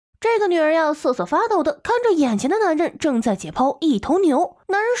这个女人呀，瑟瑟发抖的看着眼前的男人正在解剖一头牛，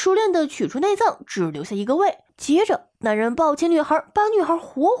男人熟练的取出内脏，只留下一个胃。接着，男人抱起女孩，把女孩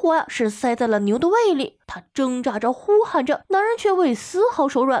活活是塞在了牛的胃里。他挣扎着，呼喊着，男人却未丝毫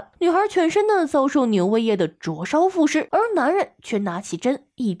手软。女孩全身遭受牛胃液的灼烧腐蚀，而男人却拿起针，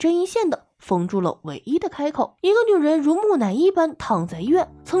一针一线的封住了唯一的开口。一个女人如木乃伊般躺在医院，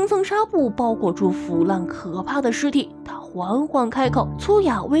层层纱布包裹住腐烂可怕的尸体。她缓缓开口，粗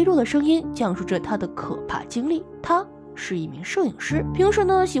哑微弱的声音讲述着她的可怕经历。她是一名摄影师，平时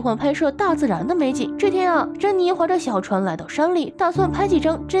喜欢拍摄大自然的美景。这天珍妮划着小船来到山里，打算拍几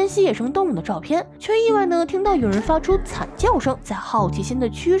张珍稀野生动物的照片，却意外听到有人发出惨叫声。在好奇心的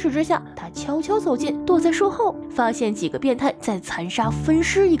驱使之下，她悄悄走近，躲在树后，发现几个变态在残杀分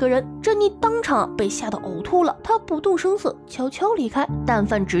尸一个人。珍妮当场被吓得呕吐了，她不动声色，悄悄离开。但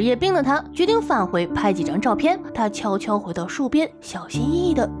犯职业病的她决定返回拍几张照片。她悄悄回到树边，小心翼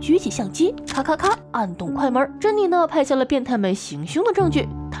翼地举起相机，咔咔咔按动快门。珍妮拍下了变态们行凶的证据。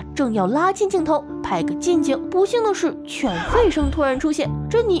他正要拉近镜头拍个近景，不幸的是犬吠声突然出现，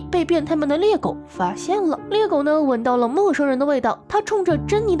珍妮被变态们的猎狗发现了。猎狗闻到了陌生人的味道，它冲着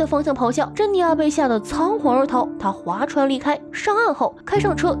珍妮的方向咆哮。珍妮被吓得仓皇而逃，她划船离开，上岸后开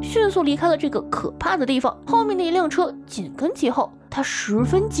上车，迅速离开了这个可怕的地方。后面的一辆车紧跟其后，他十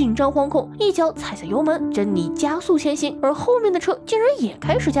分紧张惶恐，一脚踩下油门，珍妮加速前行，而后面的车竟然也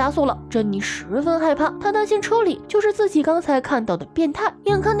开始加速了。珍妮十分害怕，她担心车里就是自己刚才看到的变态，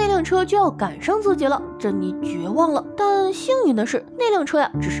眼看那辆车就要赶上自己了，珍妮绝望了。但幸运的是，那辆车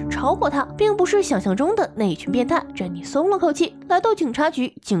只是超过她，并不是想象中的那一群变态。珍妮松了口气，来到警察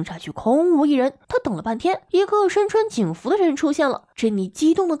局，警察局空无一人。她等了半天，一个身穿警服的人出现了。珍妮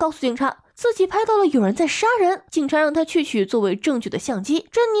激动地告诉警察，自己拍到了有人在杀人。警察让他去取作为证据的相机。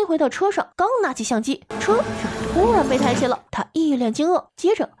珍妮回到车上，刚拿起相机，车却突然被抬起了。他一脸惊愕，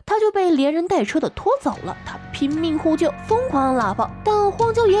接着他就被连人带车的拖走了。他拼命呼救，疯狂按喇叭，但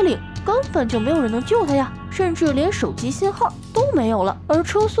荒郊野岭根本就没有人能救他呀，甚至连手机信号都没有了，而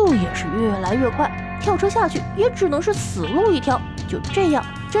车速也是越来越快，跳车下去也只能是死路一条。就这样，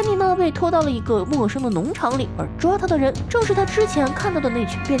珍妮被拖到了一个陌生的农场里，而抓她的人正是她之前看到的那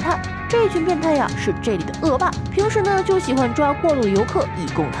群变态。这群变态是这里的恶霸，平时就喜欢抓过路的游客以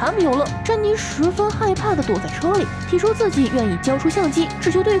供他们游乐。珍妮十分害怕地躲在车里，提出自己愿意交出相机，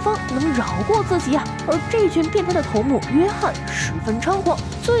只求对方能饶过自己而这群变态的头目约翰十分猖狂，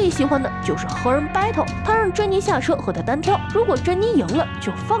最喜欢的就是和人 battle。他让珍妮下车和他单挑，如果珍妮赢了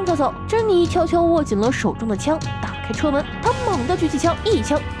就放他走。珍妮悄悄握紧了手中的枪，打开车门，他猛地举起枪，一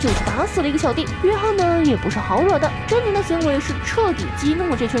枪就打死了一个小弟。约翰也不是好惹的，珍妮的行为是彻底激怒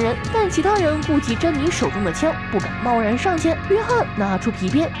了这群人，但其他人顾及珍妮手中的枪，不敢贸然上前。约翰拿出皮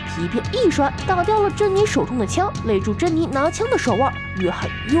鞭，皮鞭一甩，打掉了珍妮手中的枪，勒住珍妮拿枪的手腕。约翰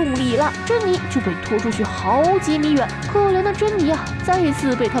用力一拉，珍妮就被拖出去好几米远。可怜的珍妮再一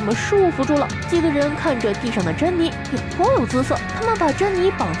次被他们束缚住了。几个人看着地上的珍妮也颇有姿色，他们把珍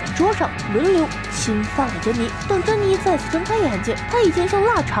妮绑在桌上，轮流侵犯了珍妮。等珍妮再次睁开眼睛，她已经像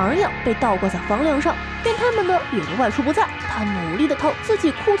腊肠一样被倒挂在房梁上。变态们也都外出不在，他努力地掏自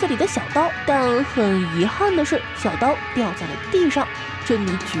己裤子里的小刀，但很遗憾的是，小刀掉在了地上。珍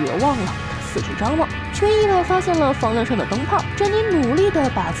妮绝望了，四处张望，却意外发现了房梁上的灯泡。珍妮努力地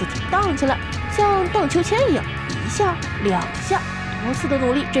把自己荡起来，像荡秋千一样，一下两下，多次的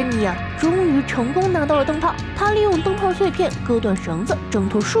努力，珍妮终于成功拿到了灯泡。她利用灯泡碎片割断绳子，挣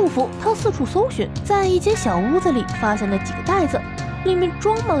脱束缚。她四处搜寻，在一间小屋子里发现了几个袋子，里面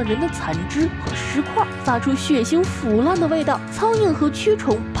装满了人的残肢和尸块，发出血腥腐烂的味道，苍蝇和蛆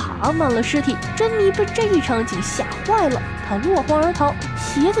虫爬满了尸体。珍妮被这一场景吓坏了，她落荒而逃，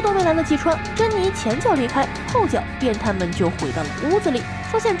鞋子都没来得及穿。珍妮前脚离开，后脚变态们就回到了屋子里，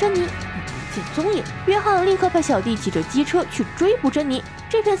发现珍妮不见踪影。约翰立刻派小弟骑着机车去追捕珍妮。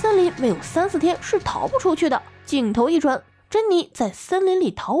这片森林没有3-4天是逃不出去的。镜头一转，珍妮在森林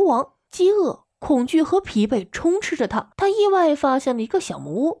里逃亡，饥饿、恐惧和疲惫充斥着她。她意外发现了一个小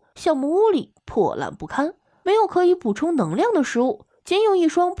木屋，小木屋里破烂不堪，没有可以补充能量的食物，仅有一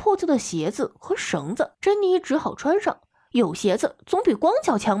双破旧的鞋子和绳子。珍妮只好穿上，有鞋子总比光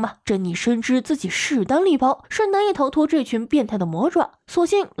脚强嘛。珍妮深知自己势单力薄，是难以逃脱这群变态的魔爪，索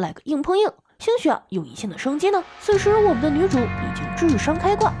性来个硬碰硬。兴许有一线的生机呢。此时我们的女主已经智商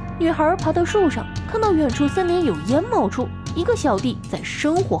开挂，女孩爬到树上，看到远处森林有烟冒出，一个小弟在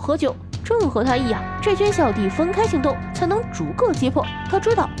生火喝酒，正合他意这群小弟分开行动，才能逐个击破。他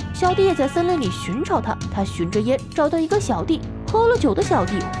知道小弟也在森林里寻找他，他循着烟找到一个小弟，喝了酒的小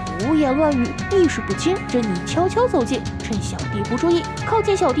弟胡言乱语，意识不清。珍妮悄悄走近，趁小弟不注意，靠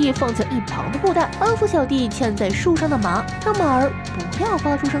近小弟放在一旁的布袋，安抚小弟牵在树上的马，让马儿不要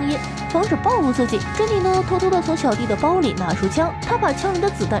发出声音，防止暴露自己。珍妮呢，偷偷的从小弟的包里拿出枪，她把枪里的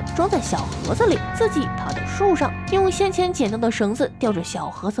子弹装在小盒子里，自己爬到树上，用先前捡到的绳子吊着小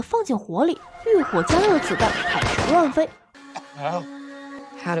盒子放进火里，欲火加热的子弹开始乱飞。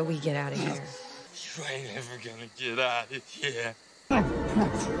How do we get out of here? You ain't ever gonna get out of here.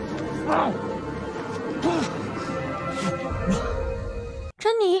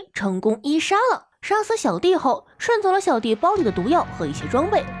 珍妮成功一杀了，杀死小弟后，顺走了小弟包里的毒药和一些装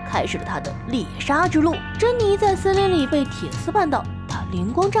备，开始了他的猎杀之路。珍妮在森林里被铁丝绊倒，她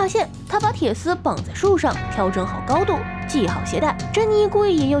灵光乍现，她把铁丝绑在树上，调整好高度，系好鞋带。珍妮故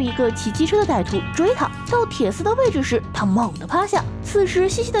意引诱一个骑机车的歹徒追她，到铁丝的位置时，她猛地趴下。此时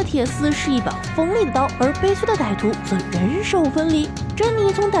细细的铁丝是一把锋利的刀，而悲催的歹徒则人手分离。珍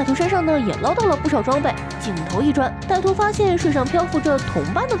妮从歹徒身上呢也捞到了不少装备。镜头一转，歹徒发现水上漂浮着同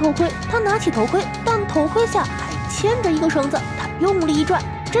伴的头盔，他拿起头盔，但头盔下还牵着一个绳子，他用力一拽，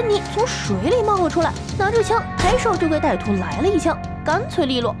珍妮从水里冒了出来，拿着枪抬手就给歹徒来了一枪，干脆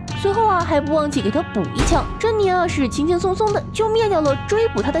利落。随后还不忘记给他补一枪。珍妮是轻轻松松的就灭掉了追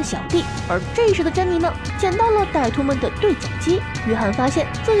捕他的小弟。而这时的珍妮呢，捡到了歹徒们的对讲机。约翰发现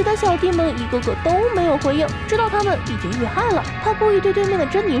自己的小弟们一个个都没有回应，知道他们已经遇害了。他故意对对面的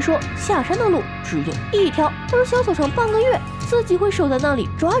珍妮说，下山的路只有一条，而想走上半个月，自己会守在那里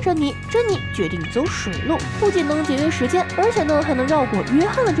抓珍妮。珍妮决定走水路，不仅能节约时间，而且呢还能绕过约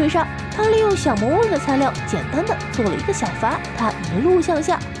翰的追杀。他利用小木屋里的材料，简单的做了一个小筏。他一路向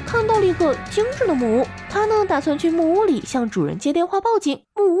下，看到了一个精致的木屋。他呢打算去木屋里向主人接电话报警。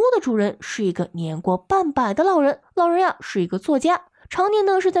木屋的主人是一个年过半百的老人，老人呀是一个作家，常年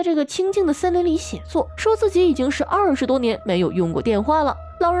呢是在这个清静的森林里写作，说自己已经是20多年没有用过电话了。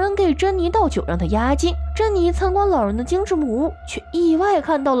老人给珍妮倒酒，让她压惊。珍妮参观老人的精致木屋，却意外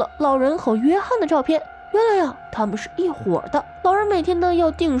看到了老人和约翰的照片。原来呀，他们是一伙的。老人每天呢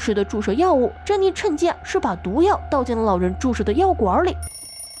要定时的注射药物，珍妮趁机是把毒药倒进了老人注射的药管里。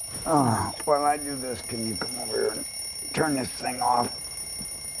While I do this, can you come over here and turn this thing off?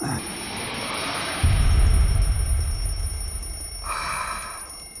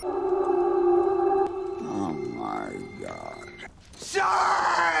 Oh my God! Shite!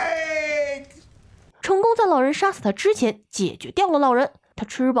 成功在老人杀死他之前解决掉了老人。他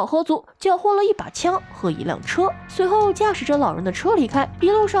吃饱喝足，缴获了一把枪和一辆车，随后驾驶着老人的车离开。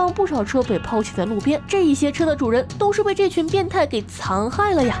一路上不少车被抛弃在路边，这一些车的主人都是被这群变态给残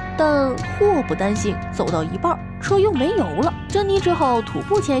害了呀。但祸不单行，走到一半，车又没油了，珍妮只好徒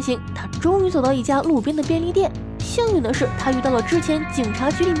步前行。她终于走到一家路边的便利店。幸运的是，他遇到了之前警察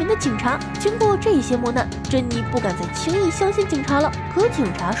局里面的警察。经过这些磨难，珍妮不敢再轻易相信警察了。可警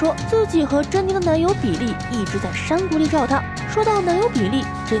察说自己和珍妮的男友比利一直在山谷里找她。说到男友比利，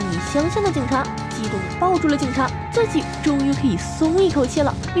珍妮相信了警察，激动地抱住了警察，自己终于可以松一口气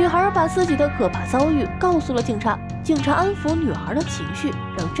了。女孩把自己的可怕遭遇告诉了警察，警察安抚女孩的情绪，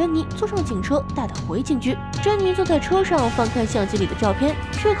让珍妮坐上警车带她回警局。珍妮坐在车上翻看相机里的照片，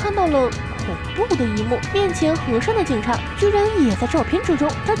却看到了恐怖的一幕，面前和善的警察居然也在照片之中，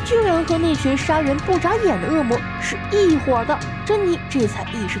他居然和那群杀人不眨眼的恶魔是一伙的。珍妮这才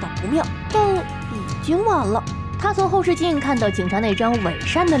意识到不妙，但已经晚了。他从后视镜看到警察那张伪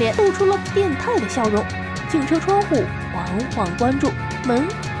善的脸，露出了变态的笑容。警车窗户缓缓关住，门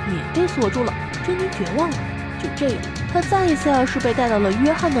也被锁住了。珍妮绝望了。就这样，他再一次是被带到了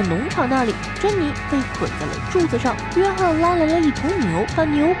约翰的农场那里。珍妮被捆在了柱子上，约翰拉来了一头牛，把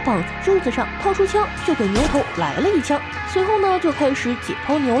牛绑在柱子上，掏出枪就给牛头来了一枪。随后呢，就开始解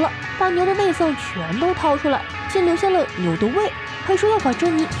剖牛了，把牛的内脏全都掏出来，仅留下了牛的胃，还说要把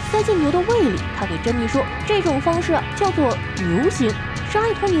珍妮塞进牛的胃里。他给珍妮说，这种方式叫做牛刑。杀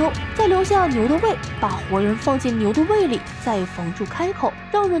一头牛，再留下牛的胃，把活人放进牛的胃里，再缝住开口，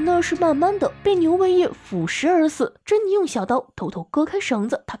让人呢是慢慢的被牛胃液腐蚀而死。珍妮用小刀偷偷割开绳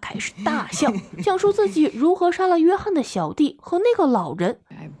子，她开始大笑，讲述自己如何杀了约翰的小弟和那个老人。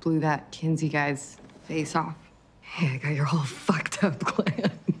I blew that Kinsey guy's face off. Hey, I got your whole fucked up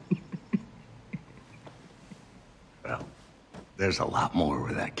plan. Well, there's a lot more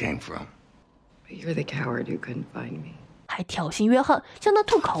where that came from. But you're the coward who couldn't find me. 还挑衅约翰，向他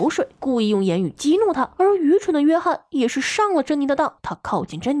吐口水，故意用言语激怒他。而愚蠢的约翰也是上了珍妮的当，他靠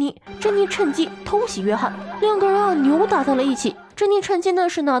近珍妮，珍妮趁机偷袭约翰，两个人扭打在了一起。珍妮趁机呢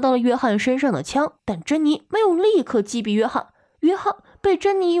是拿到了约翰身上的枪，但珍妮没有立刻击毙约翰，约翰被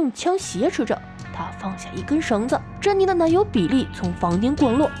珍妮用枪挟持着，他放下一根绳子，珍妮的男友比利从房顶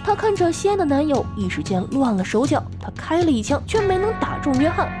滚落，他看着心爱的男友一时间乱了手脚，他开了一枪却没能打中约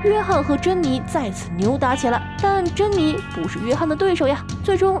翰，约翰和珍妮再次扭打起来，但珍妮不是约翰的对手呀。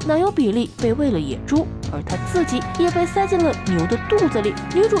最终男友比利被喂了野猪，而他自己也被塞进了牛的肚子里。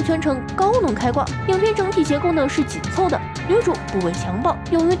女主全程高能开挂，影片整体结构呢是紧凑的，女主不畏强暴，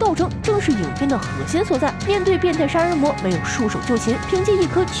勇于斗争，正是影片的核心所在。面对变态杀人魔，没有束手就擒，凭借一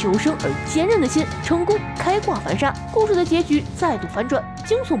颗求生而坚韧的心，成功开挂反杀。故事的结局再度反转，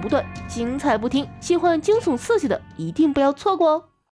惊悚不断，精彩不停。喜欢惊悚刺激的，一定不要错过哦！